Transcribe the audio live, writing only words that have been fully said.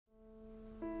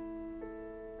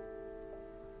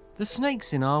The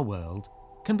snakes in our world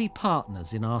can be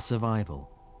partners in our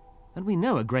survival, and we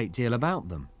know a great deal about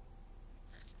them.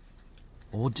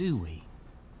 Or do we?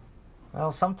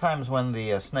 Well, sometimes when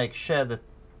the snakes shed,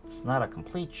 it's not a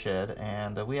complete shed,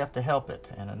 and we have to help it.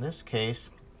 And in this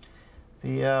case,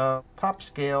 the top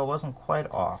scale wasn't quite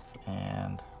off,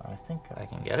 and I think I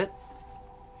can get it.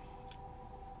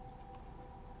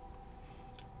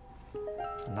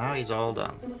 Now he's all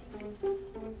done.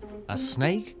 A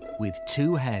snake with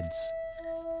 2 heads.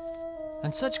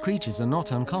 And such creatures are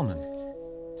not uncommon.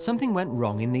 Something went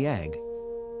wrong in the egg.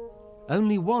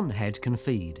 Only 1 head can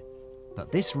feed,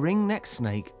 but this ring-necked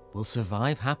snake will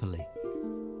survive happily.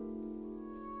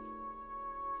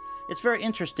 It's very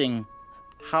interesting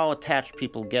how attached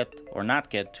people get or not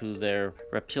get to their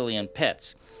reptilian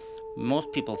pets.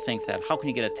 Most people think that how can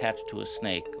you get attached to a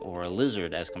snake or a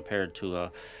lizard as compared to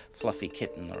a fluffy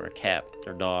kitten or a cat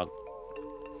or dog?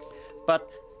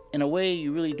 But in a way,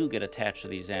 you really do get attached to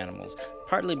these animals,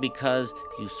 partly because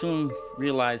you soon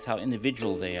realize how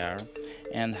individual they are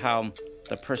and how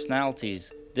the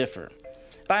personalities differ.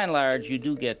 By and large, you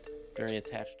do get very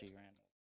attached to your